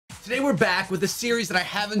Today we're back with a series that I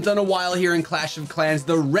haven't done a while here in Clash of Clans,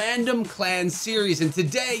 the Random Clans series, and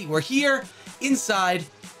today we're here inside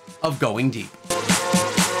of Going Deep.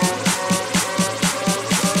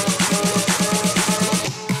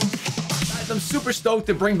 Guys, I'm super stoked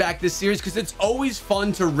to bring back this series because it's always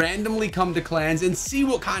fun to randomly come to clans and see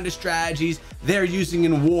what kind of strategies they're using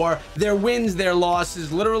in war, their wins, their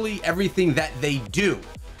losses, literally everything that they do.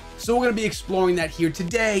 So we're going to be exploring that here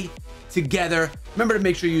today together. Remember to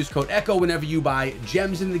make sure you use code ECHO whenever you buy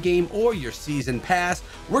gems in the game or your season pass.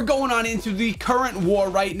 We're going on into the current war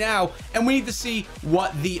right now, and we need to see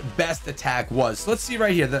what the best attack was. So let's see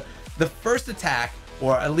right here. The first attack,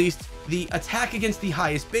 or at least the attack against the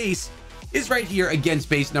highest base, is right here against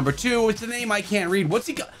base number 2. It's a name I can't read. What's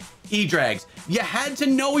he got? E-Drags. You had to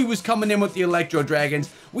know he was coming in with the Electro Dragons.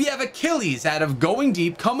 We have Achilles out of Going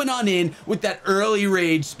Deep coming on in with that early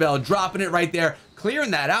rage spell, dropping it right there,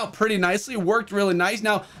 clearing that out pretty nicely. Worked really nice.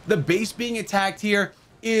 Now, the base being attacked here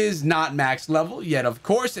is not max level yet. Of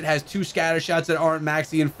course, it has 2 scatter shots that aren't max.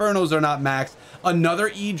 The Infernos are not max. Another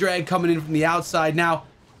E-Drag coming in from the outside. Now,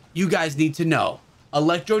 you guys need to know,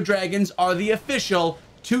 Electro Dragons are the official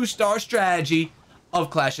 2-star strategy of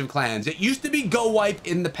Clash of Clans. It used to be Go Wipe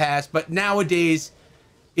in the past, but nowadays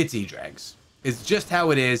it's E-Drags. It's just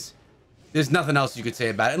how it is. There's nothing else you could say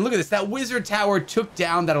about it. And look at this, that Wizard Tower took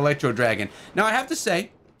down that Electro Dragon. Now I have to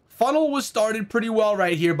say, funnel was started pretty well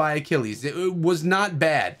right here by Achilles. It was not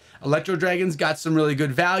bad. Electro Dragons got some really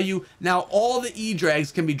good value. Now all the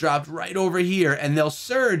E-Drags can be dropped right over here and they'll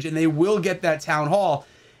surge and they will get that Town Hall,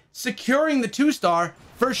 securing the 2-star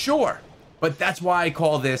for sure. But that's why I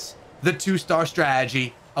call this the 2-star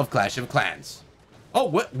strategy of Clash of Clans. Oh,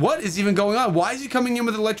 what is even going on? Why is he coming in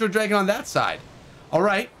with Electro Dragon on that side? All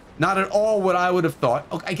right, not at all what I would have thought.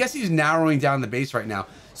 Okay, I guess he's narrowing down the base right now.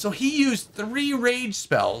 So he used 3 rage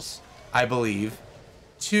spells, I believe,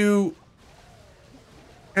 to...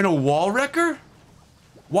 and a wall wrecker?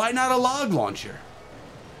 Why not a log launcher?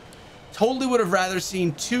 Totally would have rather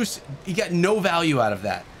seen 2... He got no value out of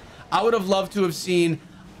that. I would have loved to have seen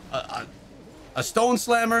a Stone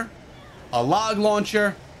Slammer, a log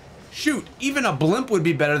launcher. Shoot, even a blimp would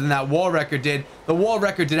be better than that wall wrecker did. The wall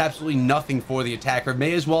wrecker did absolutely nothing for the attacker.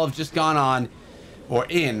 May as well have just gone on or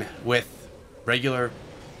in with regular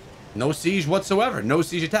no siege whatsoever, no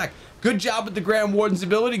siege attack. Good job with the Grand Warden's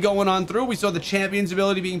ability going on through. We saw the Champion's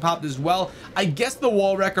ability being popped as well. I guess the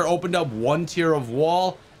wall wrecker opened up 1 tier of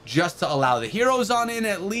wall just to allow the heroes on in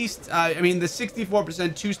at least. I mean, the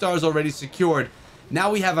 64% 2 stars already secured. Now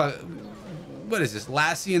we have a... what is this?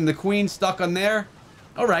 Lassie and the Queen stuck on there?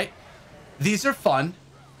 All right. These are fun.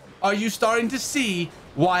 Are you starting to see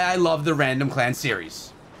why I love the Random Clan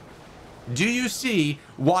series? Do you see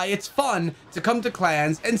why it's fun to come to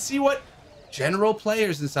clans and see what general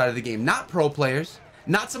players inside of the game, not pro players,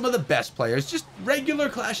 not some of the best players, just regular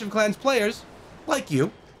Clash of Clans players like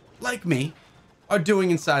you, like me, are doing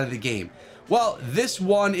inside of the game? Well, this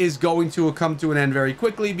one is going to come to an end very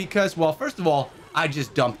quickly because, well, first of all, I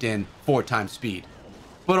just dumped in 4 times speed,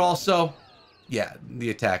 but also, yeah, the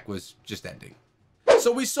attack was just ending. So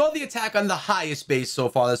we saw the attack on the highest base so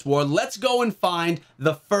far this war. Let's go and find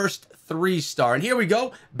the first 3-star. And here we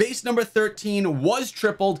go. Base number 13 was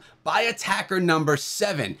tripled by attacker number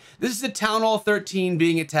 7. This is a Town Hall 13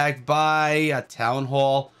 being attacked by a Town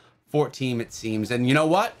Hall 14, it seems. And you know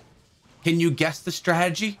what? Can you guess the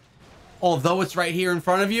strategy? Although it's right here in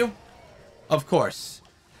front of you? Of course.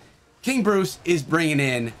 King Bruce is bringing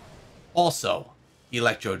in also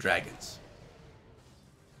Electro Dragons.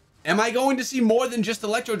 Am I going to see more than just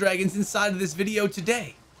Electro Dragons inside of this video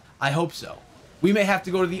today? I hope so. We may have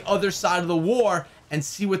to go to the other side of the war and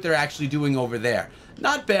see what they're actually doing over there.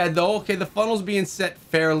 Not bad though. Okay, the funnel's being set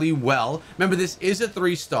fairly well. Remember, this is a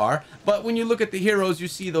 3-star, but when you look at the heroes, you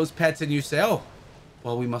see those pets and you say, oh,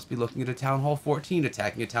 well, we must be looking at a Town Hall 14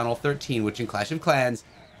 attacking a Town Hall 13, which in Clash of Clans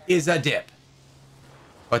is a dip.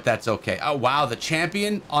 But that's okay. Oh, wow, the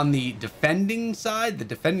champion on the defending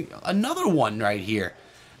side, another one right here.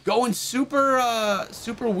 Going super,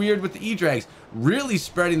 super weird with the E-Drags, really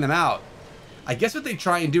spreading them out. I guess what they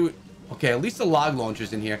try and do, okay, at least the log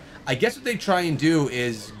launcher's in here. I guess what they try and do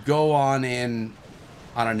is go on in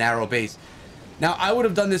on a narrow base. Now, I would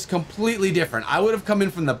have done this completely different. I would have come in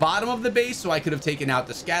from the bottom of the base so I could have taken out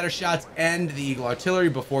the scatter shots and the Eagle Artillery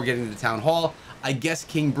before getting to the Town Hall. I guess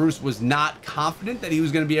King Bruce was not confident that he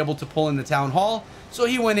was going to be able to pull in the Town Hall, so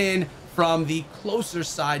he went in from the closer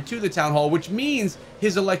side to the Town Hall, which means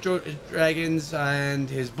his Electro Dragons and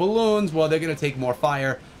his balloons, well, they're going to take more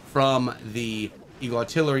fire from the Eagle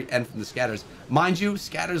Artillery and from the scatters. Mind you,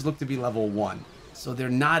 scatters look to be level 1, so they're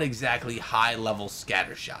not exactly high-level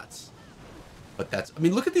scatter shots. But that's, I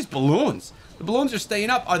mean, look at these balloons. The balloons are staying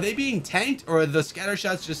up. Are they being tanked, or are the scatter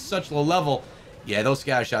shots just such low level? Yeah, those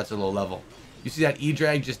scatter shots are low level. You see that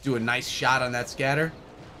E-Drag just do a nice shot on that scatter?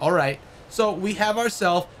 All right. So we have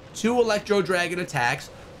ourselves 2 Electro Dragon attacks.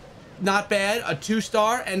 Not bad. A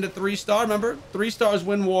 2-star and a 3-star. Remember, 3 stars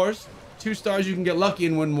win wars. 2 stars you can get lucky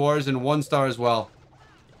and win wars, and 1 star as well.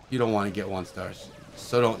 You don't want to get 1 stars.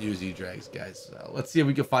 So don't use E-Drags, guys. Let's see if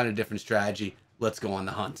we can find a different strategy. Let's go on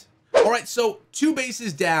the hunt. All right, so 2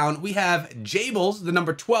 bases down, we have Jables, the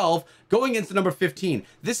number 12, going against the number 15.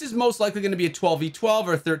 This is most likely going to be a 12v12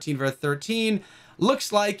 or a 13v13.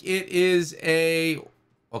 Looks like it is a...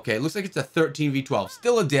 Okay, it looks like it's a 13v12.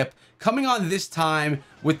 Still a dip. Coming on this time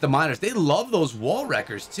with the miners. They love those wall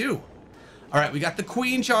wreckers, too. All right, we got the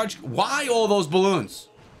Queen charge. Why all those balloons?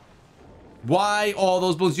 Why all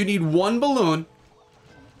those balloons? You need 1 balloon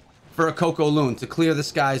for a Coco Loon to clear the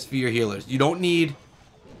skies for your healers. You don't need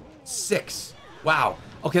 6. Wow.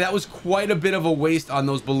 Okay, that was quite a bit of a waste on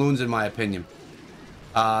those balloons, in my opinion.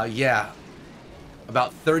 Yeah.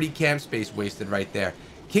 About 30 camp space wasted right there.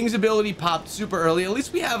 King's ability popped super early. At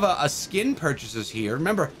least we have a skin purchases here.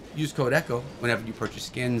 Remember, use code ECHO whenever you purchase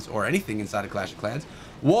skins or anything inside of Clash of Clans.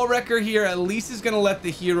 Wall Wrecker here at least is going to let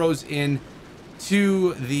the heroes in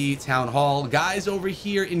to the Town Hall. Guys over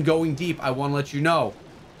here in Going Deep, I want to let you know.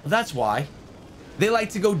 Well, that's why. They like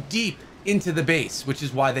to go deep into the base, which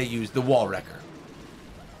is why they use the Wall Wrecker.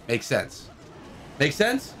 Makes sense. Makes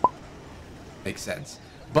sense? Makes sense.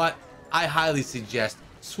 But I highly suggest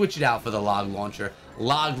switch it out for the Log Launcher.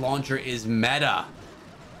 Log Launcher is meta.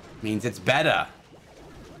 Means it's better.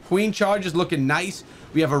 Queen charge is looking nice.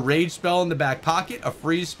 We have a Rage spell in the back pocket, a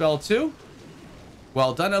Freeze spell too.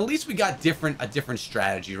 Well done. At least we got a different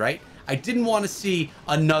strategy, right? I didn't want to see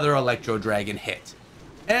another Electro Dragon hit.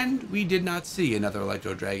 And we did not see another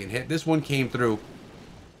Electro Dragon hit. This one came through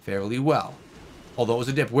fairly well. Although it was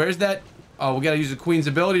a dip. Where's that? Oh, we got to use the Queen's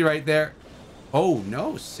ability right there. Oh,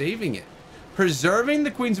 no. Saving it. Preserving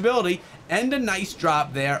the Queen's ability. And a nice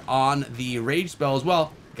drop there on the Rage spell as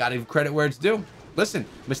well. Got to give credit where it's due. Listen,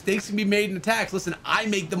 mistakes can be made in attacks. Listen, I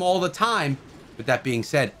make them all the time. With that being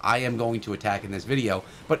said, I am going to attack in this video.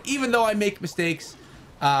 But even though I make mistakes,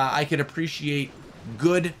 I can appreciate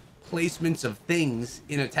good placements of things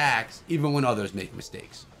in attacks, even when others make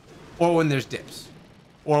mistakes. Or when there's dips.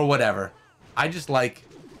 Or whatever. I just like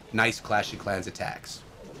nice Clash of Clans attacks.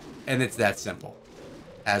 And it's that simple.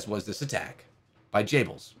 As was this attack by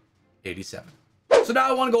Jables 87. So now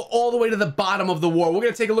I want to go all the way to the bottom of the war. We're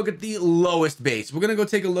going to take a look at the lowest base. We're going to go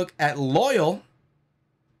take a look at Loyal.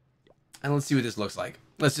 And let's see what this looks like.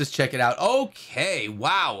 Let's just check it out. Okay,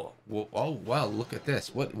 wow. Oh, wow, look at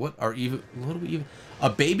this. What are even, what are we even? A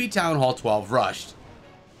baby Town Hall 12 rushed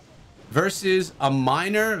versus a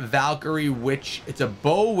minor Valkyrie witch. It's a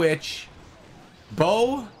bow witch.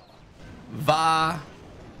 Bow va.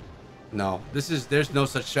 No, there's no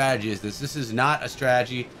such strategy as this. This is not a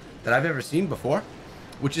strategy that I've ever seen before,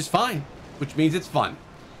 which is fine, which means it's fun.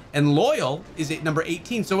 And Loyal is at number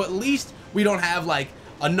 18, so at least we don't have like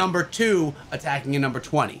a number 2 attacking a number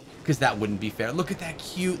 20, because that wouldn't be fair. Look at that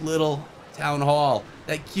cute little Town Hall,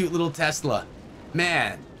 that cute little Tesla.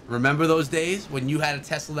 Man, remember those days when you had a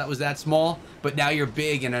Tesla that was that small, but now you're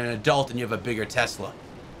big and an adult and you have a bigger Tesla?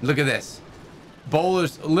 Look at this.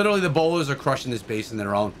 Bowlers, literally the bowlers are crushing this base on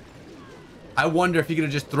their own. I wonder if you could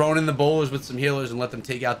have just thrown in the bowlers with some healers and let them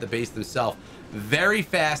take out the base themselves. Very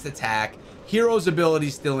fast attack. Hero's ability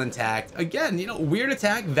still intact. Again, you know, weird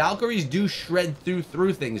attack. Valkyries do shred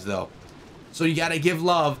through things, though. So you got to give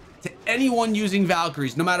love to anyone using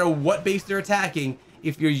Valkyries, no matter what base they're attacking.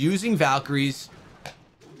 If you're using Valkyries,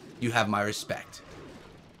 you have my respect.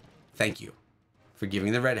 Thank you for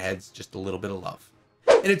giving the redheads just a little bit of love.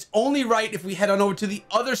 And it's only right if we head on over to the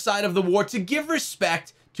other side of the war to give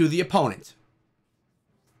respect to the opponent.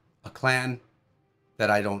 A clan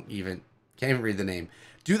that I can't even read the name.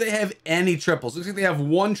 Do they have any triples? Looks like they have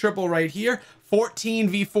 1 triple right here.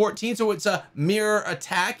 14v14, so it's a mirror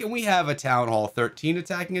attack. And we have a Town Hall 13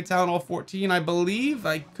 attacking a Town Hall 14, I believe.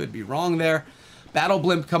 I could be wrong there. Battle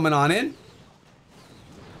Blimp coming on in.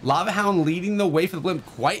 Lava Hound leading the way for the Blimp.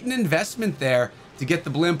 Quite an investment there to get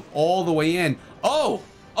the Blimp all the way in. Oh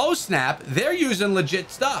snap. They're using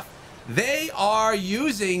legit stuff. They are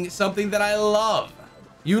using something that I love.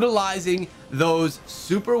 Utilizing those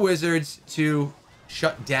Super Wizards to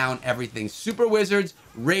shut down everything. Super Wizards,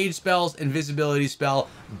 Rage spells, Invisibility spell.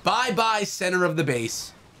 Bye-bye center of the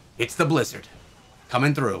base. It's the Blizzard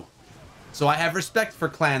coming through. So I have respect for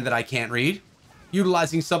clan that I can't read.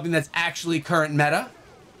 Utilizing something that's actually current meta.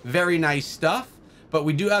 Very nice stuff. But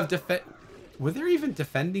we do have were there even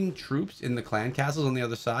defending troops in the clan castles on the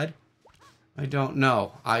other side? I don't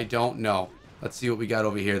know. I don't know. Let's see what we got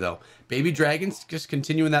over here, though. Baby dragons just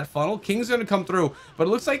continuing that funnel. King's going to come through, but it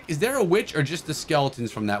looks like, is there a witch or just the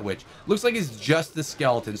skeletons from that witch? Looks like it's just the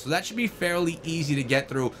skeletons, so that should be fairly easy to get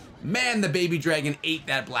through. Man, the baby dragon ate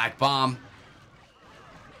that black bomb.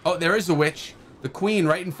 Oh, there is a witch. The queen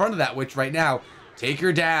right in front of that witch right now. Take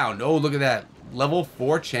her down. Oh, look at that. Level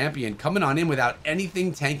 4 champion coming on in without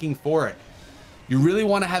anything tanking for it. You really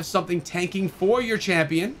want to have something tanking for your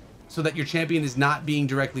champion so that your champion is not being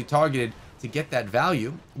directly targeted to get that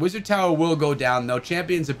value. Wizard Tower will go down, though.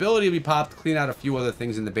 Champion's ability will be popped to clean out a few other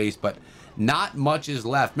things in the base, but not much is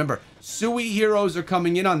left. Remember, Sui heroes are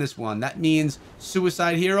coming in on this one. That means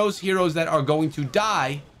suicide heroes, heroes that are going to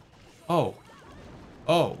die. Oh,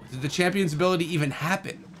 did the champion's ability even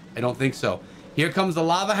happen? I don't think so. Here comes the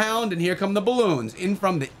Lava Hound, and here come the balloons in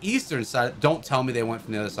from the eastern side. Don't tell me they went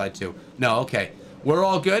from the other side too. No, okay. We're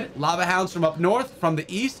all good. Lava Hounds from up north, from the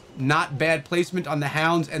east. Not bad placement on the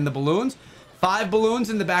hounds and the balloons. 5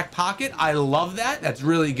 balloons in the back pocket. I love that. That's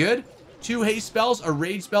really good. 2 haste spells, a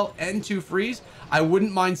rage spell, and 2 freeze. I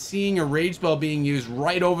wouldn't mind seeing a rage spell being used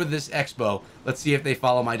right over this expo. Let's see if they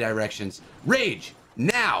follow my directions. Rage,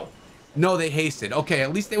 now. No, they hasted. Okay,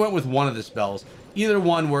 at least they went with one of the spells. Either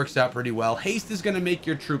one works out pretty well. Haste is going to make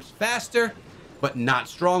your troops faster, but not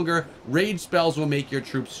stronger. Rage spells will make your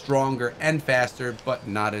troops stronger and faster, but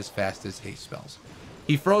not as fast as haste spells.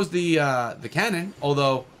 He froze the cannon,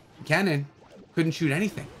 although the cannon couldn't shoot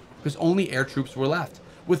anything because only air troops were left.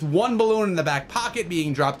 With 1 balloon in the back pocket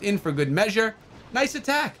being dropped in for good measure. Nice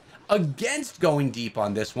attack against going deep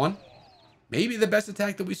on this one. Maybe the best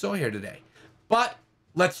attack that we saw here today. But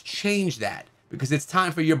let's change that because it's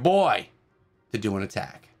time for your boy to do an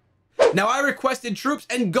attack. Now, I requested troops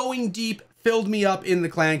and going deep filled me up in the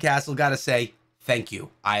clan castle. Gotta say, thank you.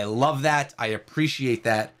 I love that. I appreciate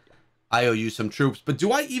that. I owe you some troops, but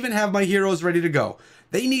do I even have my heroes ready to go?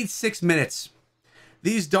 They need 6 minutes.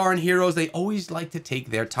 These darn heroes, they always like to take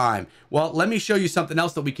their time. Well, let me show you something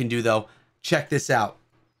else that we can do, though. Check this out.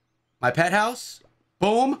 My pet house,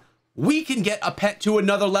 boom. We can get a pet to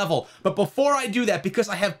another level. But before I do that, because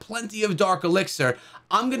I have plenty of Dark Elixir,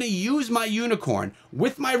 I'm going to use my unicorn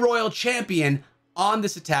with my royal champion on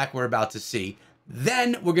this attack we're about to see.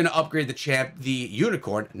 Then we're going to upgrade the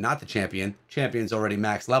unicorn, not the champion. Champion's already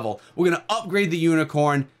max level. We're going to upgrade the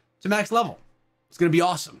unicorn to max level. It's going to be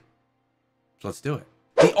awesome. So let's do it.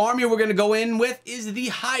 The army we're going to go in with is the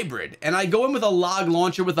hybrid. And I go in with a log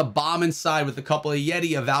launcher with a bomb inside with a couple of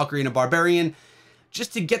Yeti, a Valkyrie, and a Barbarian,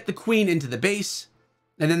 just to get the queen into the base.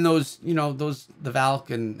 And then those, the Valk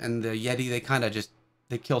and the Yeti, they kind of just,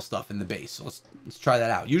 they kill stuff in the base. So let's try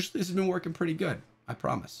that out. Usually this has been working pretty good. I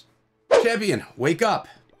promise. Champion, wake up.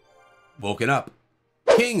 Woken up.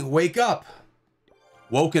 King, wake up.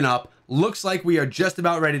 Woken up. Looks like we are just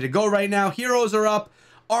about ready to go right now. Heroes are up.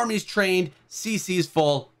 Army's trained. CC's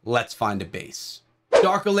full. Let's find a base.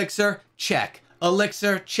 Dark Elixir, check.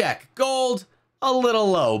 Elixir, check. Gold, a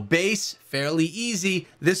little low. Base, fairly easy.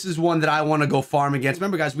 This is one that I want to go farm against.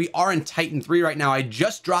 Remember, guys, we are in Titan 3 right now. I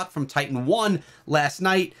just dropped from Titan 1 last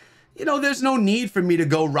night. There's no need for me to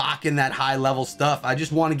go rocking that high level stuff. I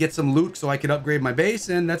just want to get some loot so I can upgrade my base,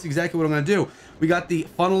 and that's exactly what I'm going to do. We got the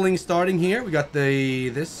funneling starting here. We got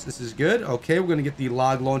this is good. Okay, we're going to get the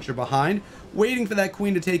log launcher behind. Waiting for that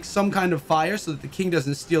queen to take some kind of fire so that the king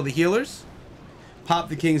doesn't steal the healers. Pop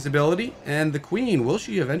the king's ability, and the queen, will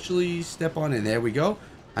she eventually step on in? There we go.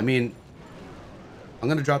 I mean, I'm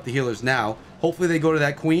going to drop the healers now. Hopefully they go to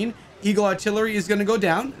that queen. Eagle artillery is going to go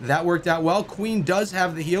down. That worked out well. Queen does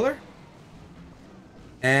have the healer.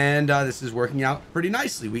 And this is working out pretty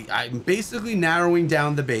nicely. I'm basically narrowing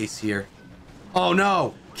down the base here. Oh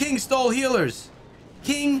no, king stole healers.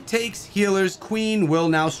 King takes healers. Queen will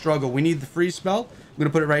now struggle. We need the freeze spell. I'm going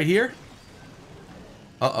to put it right here.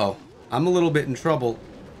 Uh-oh. I'm a little bit in trouble.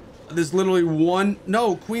 There's literally one.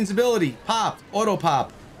 No, queen's ability. Popped. Auto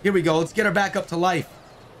pop. Here we go. Let's get her back up to life.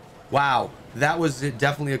 Wow. That was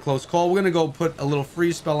definitely a close call. We're going to go put a little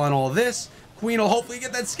freeze spell on all this. Queen will hopefully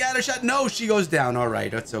get that scatter shot. No, she goes down. All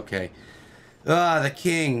right. That's okay. The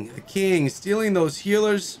king. The king. Stealing those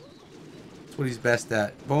healers. That's what he's best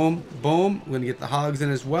at. Boom. Boom. We're going to get the hogs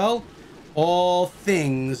in as well. All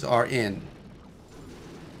things are in.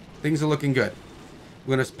 Things are looking good.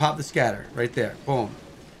 We're going to pop the scatter right there. Boom.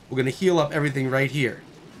 We're going to heal up everything right here.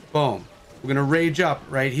 Boom. We're going to rage up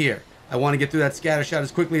right here. I want to get through that scatter shot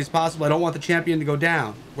as quickly as possible. I don't want the champion to go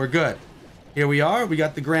down. We're good. Here we are. We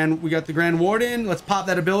got the Grand Warden. Let's pop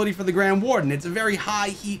that ability for the Grand Warden. It's a very high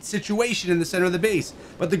heat situation in the center of the base.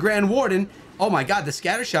 But the Grand Warden, oh my god, the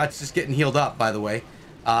scatter shot's just getting healed up, by the way.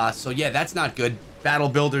 So yeah, that's not good. Battle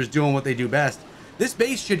Builders doing what they do best. This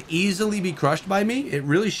base should easily be crushed by me. It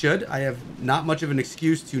really should. I have not much of an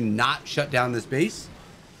excuse to not shut down this base.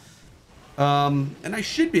 And I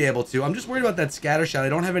should be able to. I'm just worried about that scatter shot. I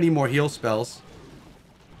don't have any more heal spells.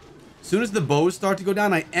 As soon as the bows start to go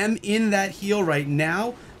down, I am in that heal right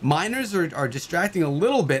now. Miners are distracting a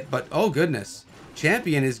little bit, but oh goodness.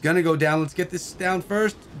 Champion is going to go down. Let's get this down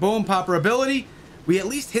first. Boom, popper ability. We at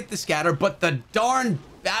least hit the scatter, but the darn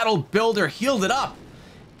battle builder healed it up.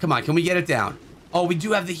 Come on, can we get it down? Oh, we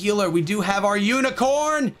do have the healer. We do have our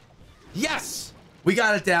unicorn. Yes, we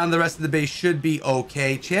got it down. The rest of the base should be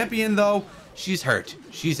okay. Champion, though, she's hurt.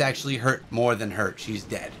 She's actually hurt more than hurt. She's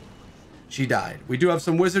dead. She died. We do have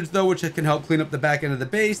some wizards, though, which can help clean up the back end of the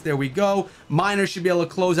base. There we go. Miners should be able to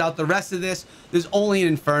close out the rest of this. There's only an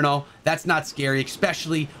Inferno. That's not scary,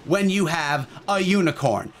 especially when you have a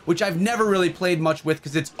unicorn, which I've never really played much with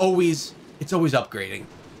because it's always upgrading.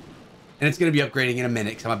 And it's going to be upgrading in a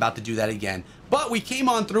minute because I'm about to do that again. But we came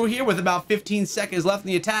on through here with about 15 seconds left in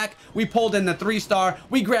the attack. We pulled in the 3-star.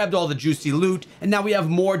 We grabbed all the juicy loot. And now we have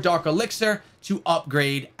more Dark Elixir to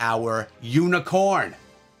upgrade our unicorn.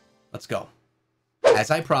 Let's go.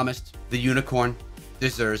 As I promised, the unicorn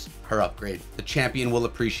deserves her upgrade. The champion will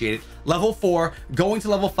appreciate it. Level 4, going to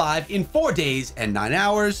level 5 in 4 days and 9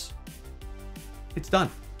 hours. It's done.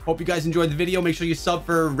 Hope you guys enjoyed the video. Make sure you sub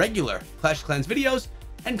for regular Clash of Clans videos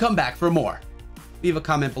and come back for more. Leave a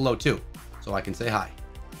comment below too, so I can say hi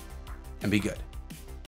and be good.